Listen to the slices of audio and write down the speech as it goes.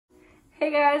Hey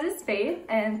guys, it's Faith,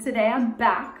 and today I'm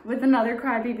back with another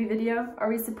Crybaby video. Are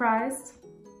we surprised?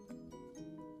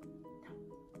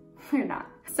 No, we're not.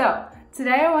 So,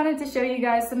 today I wanted to show you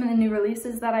guys some of the new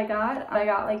releases that I got. I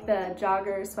got like the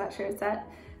jogger sweatshirt set.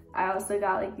 I also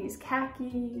got like these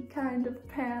khaki kind of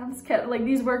pants, like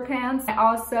these work pants. I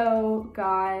also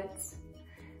got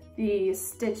the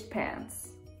stitched pants.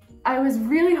 I was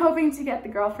really hoping to get the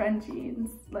girlfriend jeans,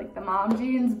 like the mom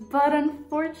jeans, but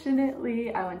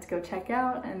unfortunately I went to go check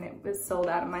out and it was sold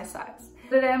out of my size.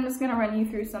 Today I'm just gonna run you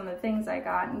through some of the things I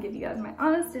got and give you guys my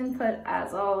honest input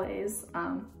as always,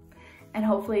 and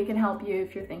hopefully it can help you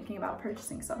if you're thinking about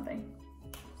purchasing something.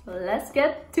 So let's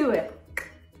get to it.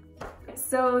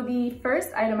 So the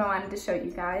first item I wanted to show you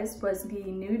guys was the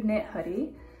nude knit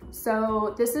hoodie.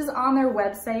 So this is on their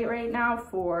website right now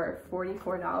for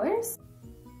 $44.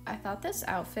 I thought this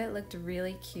outfit looked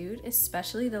really cute,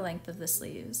 especially the length of the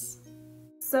sleeves.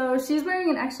 So she's wearing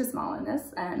an extra small in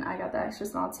this, and I got the extra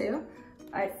small too.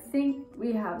 I think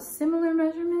we have similar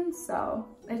measurements, so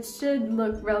it should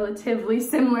look relatively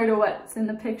similar to what's in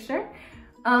the picture.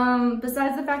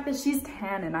 Besides the fact that she's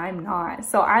tan and I'm not,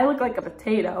 so I look like a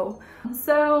potato.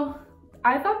 So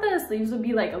I thought the sleeves would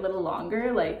be like a little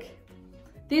longer, like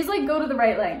these like go to the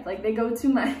right length, like they go to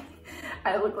my,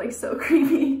 I look like so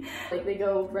creepy. Like they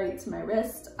go right to my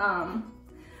wrist.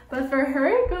 But for her,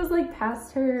 it goes like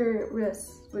past her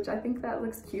wrist, which I think that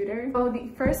looks cuter. So the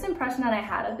first impression that I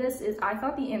had of this is I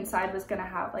thought the inside was gonna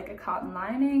have like a cotton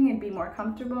lining and be more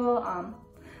comfortable.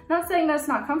 Not saying that's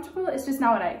not comfortable, it's just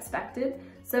not what I expected.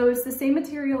 So it's the same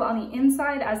material on the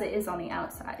inside as it is on the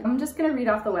outside. I'm just gonna read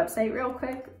off the website real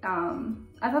quick.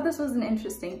 I thought this was an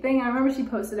interesting thing. I remember she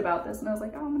posted about this and I was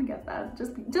like, oh, I'm gonna get that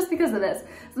just because of this.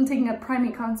 So I'm taking a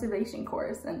primate conservation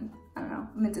course and I don't know,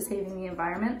 I'm into saving the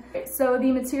environment. So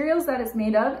the materials that it's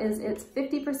made of is it's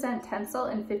 50%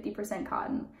 tencel and 50%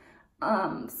 cotton.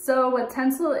 So what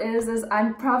tencel is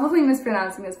I'm probably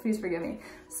mispronouncing this, please forgive me.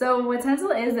 So what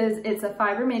tencel is it's a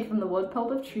fiber made from the wood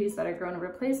pulp of trees that are grown and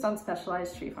replaced on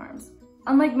specialized tree farms.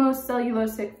 Unlike most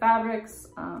cellulosic fabrics,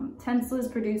 tencel is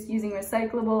produced using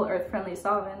recyclable, earth-friendly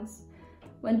solvents.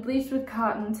 When bleached with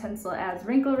cotton, tencel adds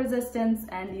wrinkle resistance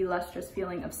and the lustrous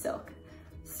feeling of silk.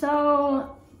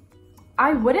 So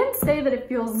I wouldn't say that it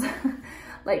feels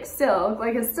like silk,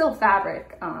 like it's still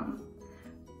fabric.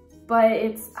 But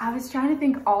I was trying to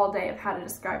think all day of how to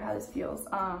describe how this feels.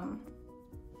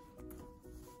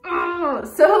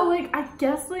 So like, I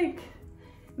guess like,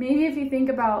 maybe if you think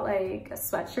about like a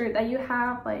sweatshirt that you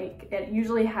have, like it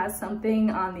usually has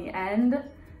something on the end,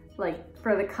 like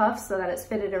for the cuffs so that it's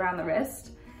fitted around the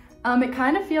wrist. It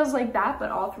kind of feels like that,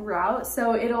 but all throughout.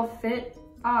 So it'll fit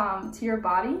to your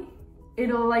body.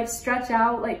 It'll like stretch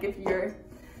out, like if you're,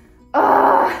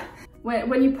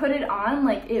 when you put it on,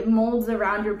 like it molds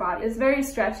around your body. It's very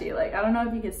stretchy, like I don't know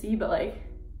if you can see, but like,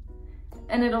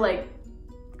 and it'll like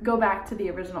go back to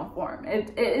the original form.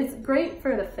 It's great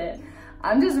for the fit.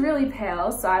 I'm just really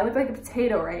pale, so I look like a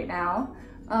potato right now.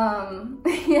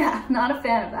 Yeah, not a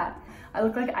fan of that. I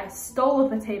look like I stole a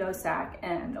potato sack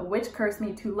and a witch cursed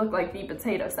me to look like the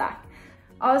potato sack.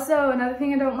 Also, another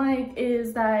thing I don't like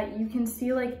is that you can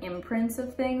see like imprints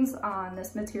of things on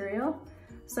this material.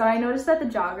 So I noticed that the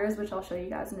joggers, which I'll show you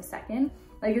guys in a second,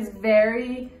 like it's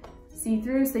very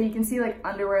see-through, so you can see like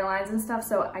underwear lines and stuff,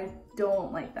 so I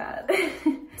don't like that.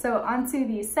 So onto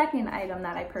the second item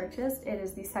that I purchased. It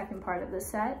is the second part of the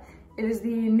set. It is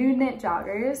the nude knit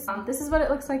joggers. This is what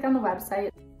it looks like on the website.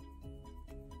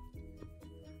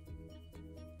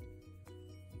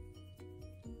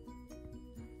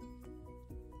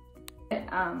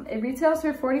 It retails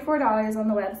for $44 on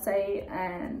the website,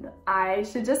 and I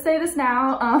should just say this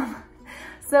now.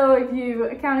 So if you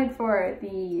accounted for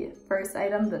the first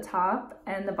item, the top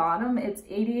and the bottom, it's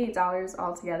 $88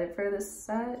 altogether for this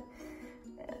set.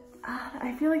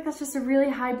 I feel like that's just a really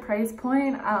high price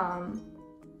point.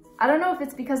 I don't know if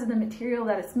it's because of the material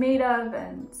that it's made of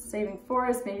and saving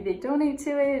forests, maybe they donate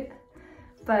to it,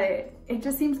 but it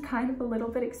just seems kind of a little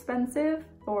bit expensive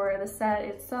for the set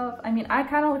itself. I mean, I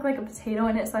kind of look like a potato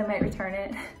in it, so I might return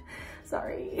it.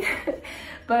 Sorry.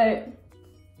 But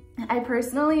I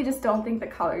personally just don't think the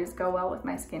colors go well with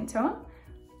my skin tone,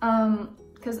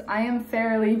 because I am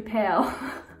fairly pale.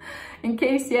 In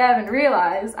case you haven't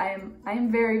realized, I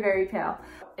am very, very pale.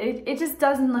 It just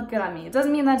doesn't look good on me. It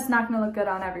doesn't mean that it's not gonna look good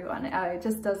on everyone. It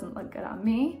just doesn't look good on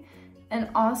me. And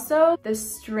also, the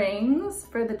strings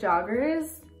for the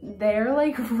joggers, they're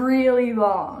like really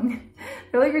long.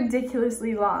 They're like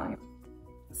ridiculously long.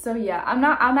 So yeah, I'm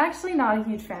actually not a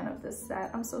huge fan of this set.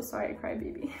 I'm so sorry,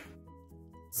 Crybaby.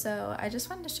 So I just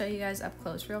wanted to show you guys up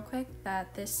close real quick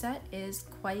that this set is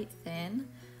quite thin.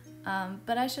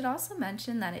 But I should also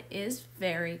mention that it is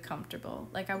very comfortable.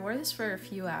 Like, I wore this for a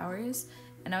few hours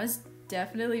and I was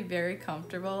definitely very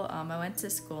comfortable. I went to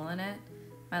school in it.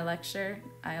 My lecture,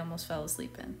 I almost fell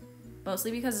asleep in.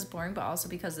 Mostly because it's boring, but also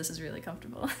because this is really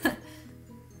comfortable.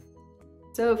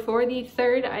 So for the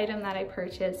third item that I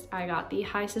purchased, I got the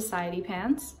High Society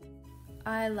pants.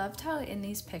 I loved how in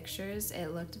these pictures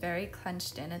it looked very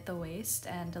clenched in at the waist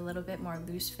and a little bit more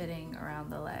loose fitting around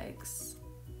the legs.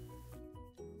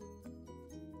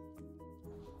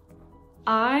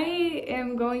 I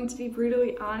am going to be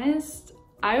brutally honest.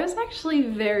 I was actually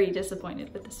very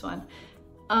disappointed with this one.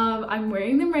 I'm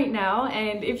wearing them right now,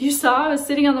 and if you saw, I was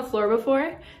sitting on the floor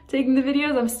before taking the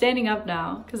videos. I'm standing up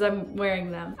now because I'm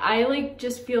wearing them. I like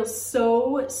just feel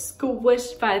so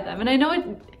squished by them, and I know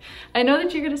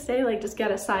that you're gonna say like just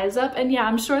get a size up, and yeah,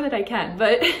 I'm sure that I can,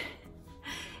 but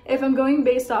if I'm going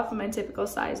based off of my typical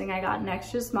sizing, I got an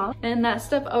extra small, and that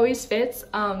stuff always fits.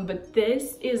 But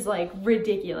this is like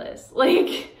ridiculous.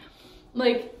 Like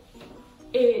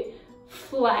it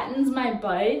flattens my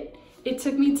butt. It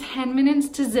took me 10 minutes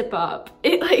to zip up.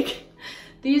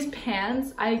 These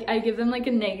pants, I give them like a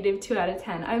 -2 out of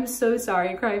 10. I'm so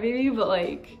sorry, Crybaby, but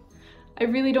like, I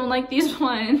really don't like these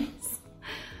ones.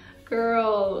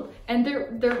 Girl. And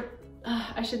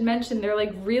I should mention, they're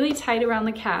like really tight around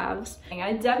the calves.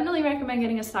 I definitely recommend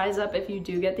getting a size up if you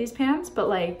do get these pants, but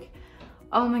like,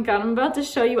 oh my God, I'm about to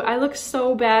show you. I look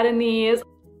so bad in these.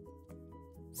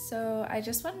 So I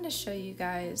just wanted to show you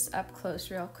guys up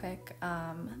close real quick.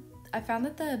 I found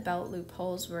that the belt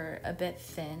loopholes were a bit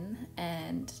thin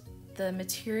and the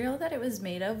material that it was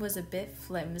made of was a bit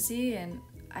flimsy, and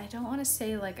I don't want to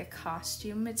say like a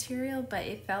costume material, but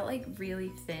it felt like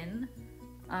really thin.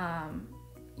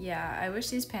 Yeah, I wish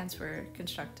these pants were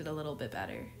constructed a little bit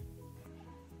better.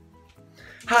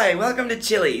 Hi, welcome to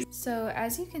Chili's. So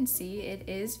as you can see, it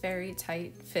is very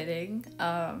tight fitting.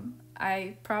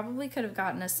 I probably could have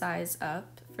gotten a size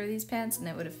up for these pants and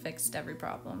it would have fixed every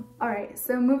problem. All right,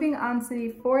 so moving on to the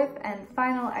fourth and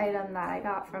final item that I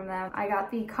got from them. I got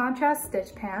the contrast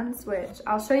stitch pants, which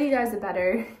I'll show you guys a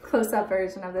better close-up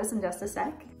version of this in just a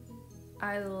sec.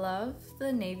 I love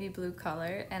the navy blue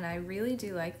color, and I really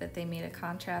do like that they made a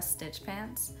contrast stitch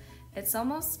pants. It's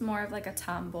almost more of like a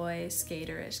tomboy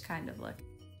skater-ish kind of look.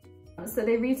 So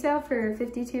they retail for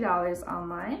 $52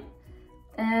 online.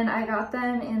 And I got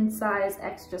them in size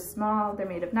extra small. They're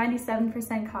made of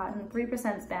 97% cotton,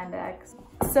 3% spandex.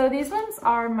 So these ones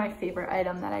are my favorite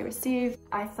item that I received.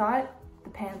 I thought the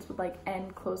pants would like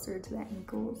end closer to the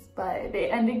ankles, but they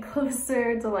ended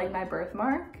closer to like my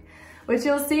birthmark, which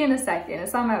you'll see in a second.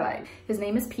 It's on my leg. His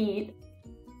name is Pete.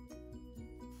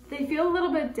 They feel a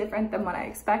little bit different than what I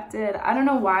expected. I don't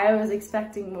know why I was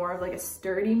expecting more of like a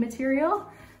sturdy material.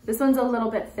 This one's a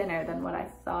little bit thinner than what I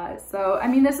thought. So, I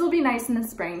mean, this will be nice in the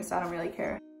spring, so I don't really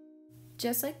care.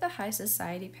 Just like the High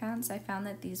Society pants, I found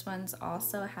that these ones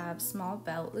also have small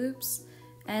belt loops,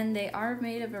 and they are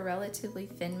made of a relatively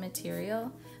thin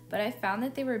material, but I found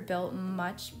that they were built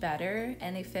much better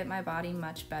and they fit my body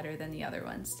much better than the other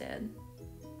ones did.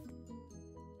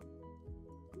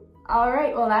 All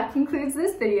right, well, that concludes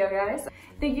this video, guys.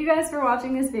 Thank you guys for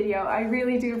watching this video. I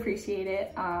really do appreciate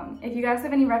it. If you guys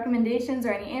have any recommendations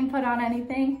or any input on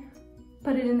anything,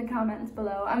 put it in the comments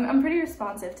below. I'm pretty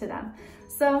responsive to them.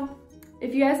 So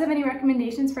if you guys have any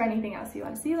recommendations for anything else you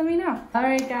want to see, let me know. All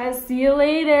right, guys, see you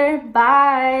later.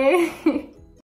 Bye.